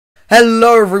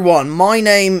Hello everyone, my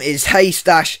name is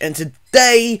Haystash and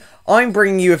today I'm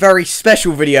bringing you a very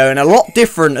special video and a lot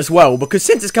different as well because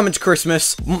since it's coming to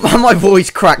Christmas, my voice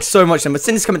cracks so much then, but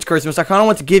since it's coming to Christmas I kind of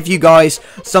want to give you guys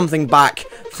something back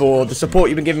for the support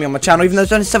you've been giving me on my channel. Even though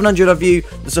there's only 700 of you,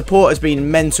 the support has been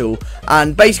mental.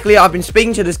 And basically I've been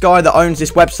speaking to this guy that owns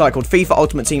this website called FIFA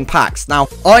Ultimate Team Packs. Now,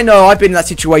 I know I've been in that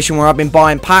situation where I've been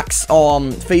buying packs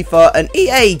on FIFA and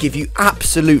EA give you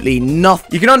absolutely nothing.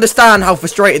 You can understand how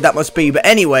frustrated that must be, but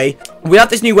anyway, we have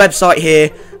this new website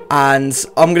here and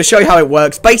I'm going to show you how it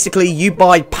works. Basically, you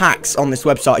buy packs on this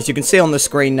website. As you can see on the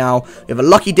screen now, you have a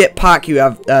Lucky Dip pack, you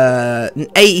have an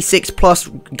 86 plus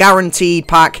guaranteed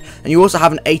pack, and you also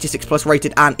have an 86 plus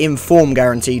rated and inform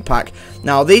guaranteed pack.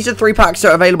 Now, these are 3 packs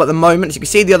that are available at the moment. As you can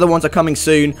see, the other ones are coming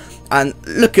soon. And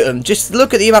look at them. Just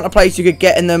look at the amount of players you could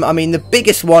get in them. I mean, the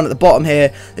biggest one at the bottom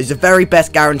here is the very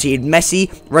best guaranteed Messi,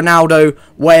 Ronaldo,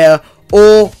 Weah,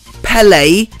 or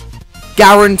Pele.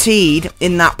 Guaranteed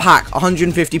in that pack,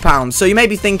 £150. So you may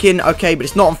be thinking, okay, but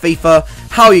it's not on FIFA.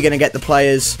 How are you going to get the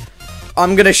players?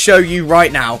 I'm going to show you right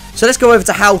now. So let's go over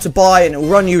to how to buy, and it'll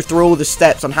run you through all the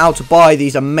steps on how to buy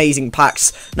these amazing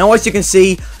packs. Now, as you can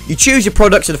see, you choose your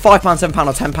products at a £5, £7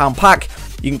 or £10 pack.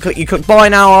 You click buy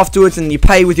now afterwards, and you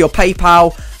pay with your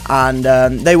PayPal,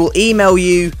 and they will email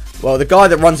you. Well, the guy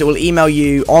that runs it will email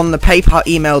you on the PayPal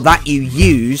email that you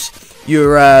use.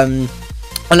 Your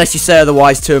unless you say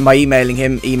otherwise to him by emailing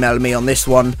him, email me on this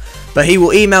one. But he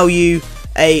will email you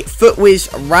a FootWiz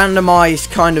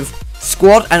randomized kind of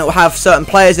squad, and it will have certain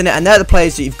players in it, and they're the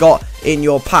players that you've got in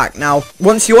your pack. Now,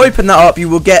 once you open that up, you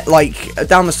will get, like,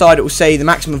 down the side it will say the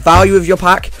maximum value of your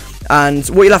pack, and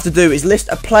what you'll have to do is list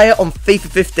a player on FIFA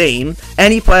 15,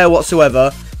 any player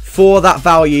whatsoever, for that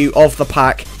value of the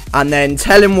pack, and then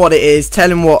tell him what it is,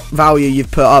 tell him what value you've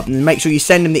put up, and make sure you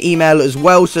send him the email as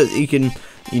well so that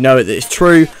you know that it's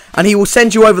true, and he will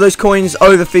send you over those coins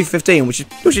over FIFA 15, which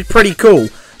is pretty cool.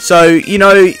 So, you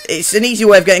know, it's an easy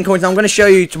way of getting coins. Now, I'm going to show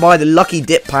you to buy the Lucky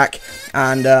Dip pack,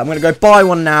 and I'm going to go buy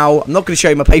one now. I'm not going to show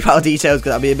you my PayPal details because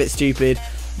that'd be a bit stupid,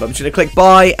 but I'm just going to click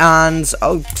buy, and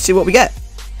I'll see what we get.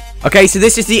 Okay, so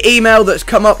this is the email that's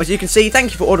come up. As you can see,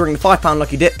 thank you for ordering the £5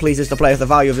 Lucky Dip. Please list the player with the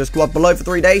value of your squad below for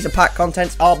 3 days. The pack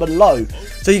contents are below.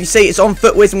 So you can see it's on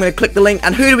FootWiz. I'm going to click the link,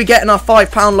 and who do we get in our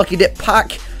 £5 Lucky Dip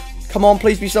pack? Come on,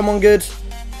 please be someone good.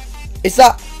 Is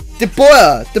that De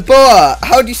Boer?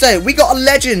 How do you say it? We got a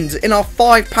legend in our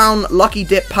 £5 Lucky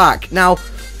Dip pack. Now,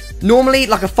 normally,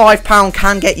 like a £5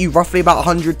 can get you roughly about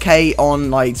 100k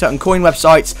on like certain coin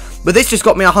websites, but this just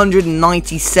got me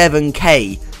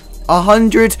 197k.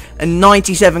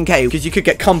 197k, because you could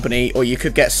get company, or you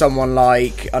could get someone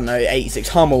like, I don't know, 86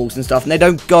 Hummels and stuff, and they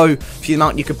don't go for the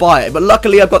amount you could buy it. But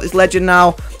luckily I've got this legend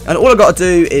now, and all I've got to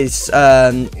do is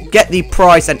get the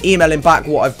price and email him back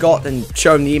what I've got and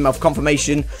show him the email for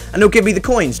confirmation, and he'll give me the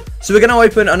coins. So we're going to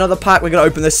open another pack. We're going to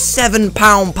open the £7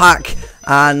 pack,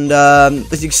 and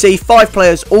as you can see, 5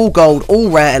 players, all gold, all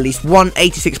rare, at least one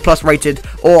 86 plus rated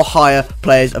or higher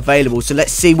players available. So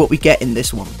let's see what we get in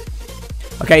this one.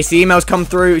 Okay, so the emails come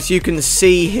through, as you can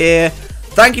see here.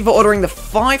 Thank you for ordering the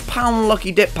 £5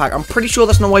 Lucky Dip pack. I'm pretty sure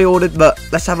that's not what I ordered, but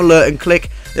let's have a look and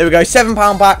click. There we go,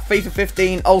 £7 pack, FIFA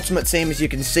 15 Ultimate Team, as you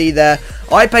can see there.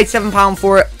 I paid £7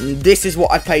 for it, and this is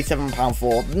what I paid £7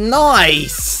 for.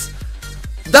 Nice!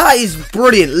 That is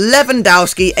brilliant.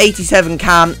 Lewandowski, 87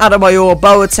 Cam, Adebayor,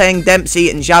 Boateng,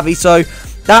 Dempsey, and Xavi. So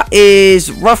that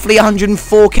is roughly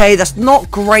 104k. That's not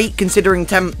great considering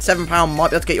 £7 might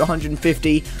be able to get you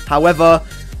 150. However,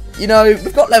 you know,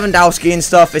 we've got Lewandowski and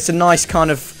stuff. It's a nice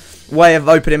kind of way of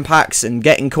opening packs and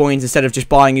getting coins instead of just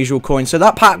buying usual coins. So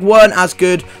that pack weren't as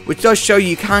good, which does show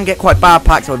you can get quite bad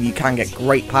packs, however you can get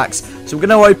great packs. So we're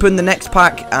going to open the next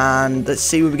pack and let's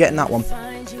see what we get in that one.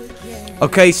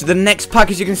 Okay, so the next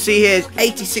pack, as you can see here, is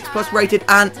 86 plus rated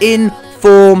and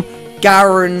inform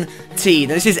guaranteed.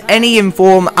 Now, this is any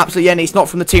inform, absolutely any. It's not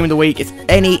from the team of the week. It's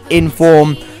any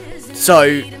inform. So,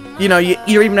 you know,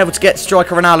 you're even able to get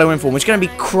striker Ronaldo inform, which is going to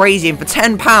be crazy. And for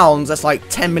 £10, that's like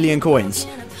 10 million coins.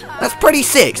 That's pretty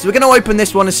sick. So we're going to open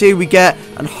this one and see who we get.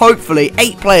 And hopefully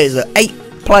 8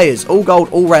 players, all gold,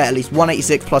 all rare, at least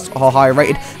 186 plus or higher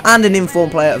rated, and an inform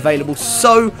player available.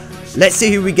 So let's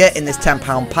see who we get in this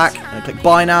 £10 pack. I'm going to click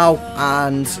buy now,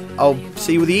 and I'll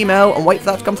see you with the email and wait for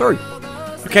that to come through.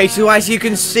 Okay, so as you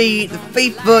can see, the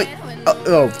FIFA,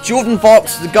 Jordan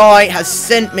Fox, the guy, has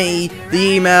sent me the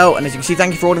email, and as you can see,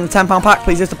 thank you for ordering the £10 pack.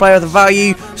 Please list the player with the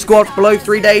value, squad below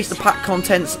 3 days. The pack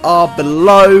contents are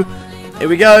below. Here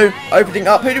we go, opening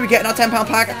up. Who do we get in our £10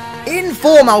 pack?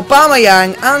 Inform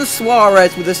Aubameyang and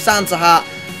Suarez with a Santa hat.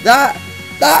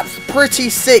 That's pretty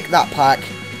sick, that pack.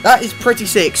 That is pretty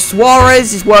sick.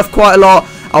 Suarez is worth quite a lot,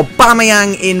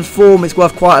 Aubameyang in form is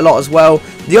worth quite a lot as well.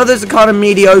 The others are kind of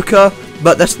mediocre,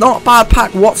 but that's not a bad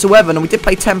pack whatsoever. And we did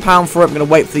pay £10 for it. I'm going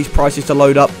to wait for these prices to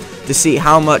load up to see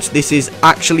how much this is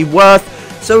actually worth.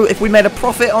 So if we made a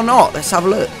profit or not, let's have a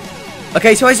look.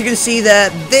 Okay, so as you can see there,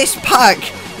 this pack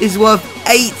is worth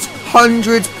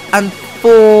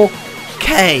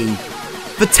 804k.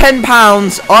 For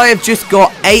 £10, I have just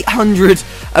got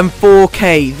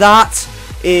 804k. That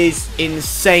is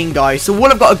insane, guys. So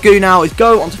what I've got to do now is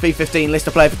go onto FIFA 15, list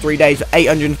a player for 3 days for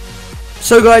 800.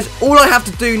 So guys, all I have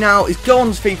to do now is go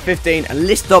on to FIFA 15 and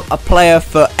list up a player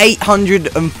for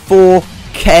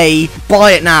 804k.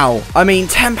 Buy it now. I mean,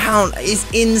 £10 is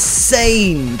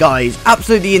insane, guys.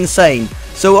 Absolutely insane.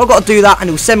 So I've got to do that, and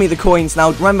he'll send me the coins.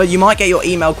 Now, remember, you might get your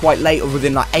email quite late or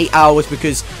within like 8 hours,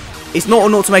 because it's not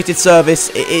an automated service.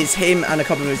 It is him and a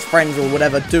couple of his friends or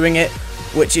whatever doing it,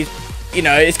 which is, you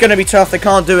know, it's going to be tough. They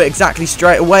can't do it exactly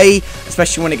straight away,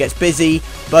 especially when it gets busy.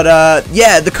 But,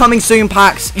 yeah, the coming soon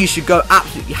packs, you should go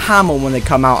absolutely hammer when they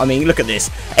come out. I mean, look at this.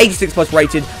 86 plus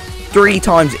rated, 3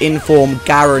 times in form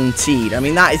guaranteed. I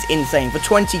mean, that is insane. For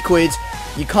 20 quid,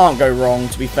 you can't go wrong,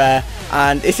 to be fair.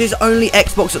 And this is only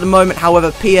Xbox at the moment.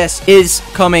 However, PS is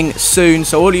coming soon.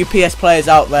 So all you PS players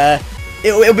out there,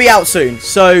 it'll be out soon.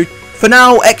 So for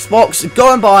now, Xbox,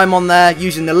 go and buy them on there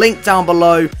using the link down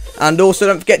below. And also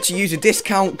don't forget to use a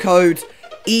discount code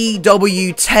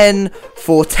EW10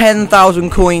 for 10,000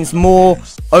 coins more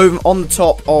over on the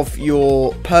top of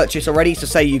your purchase already. So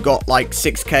say you got like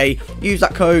 6k, use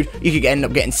that code, you could end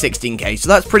up getting 16k. So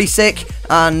that's pretty sick.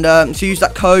 And so use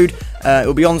that code. It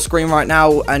will be on screen right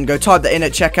now, and go type that in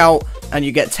at checkout, and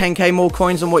you get 10k more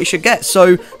coins than what you should get.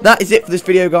 So that is it for this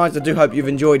video, guys. I do hope you've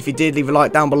enjoyed. If you did, leave a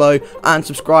like down below and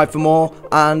subscribe for more.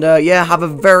 And yeah, have a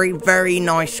very, very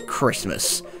nice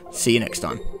Christmas. See you next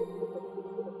time.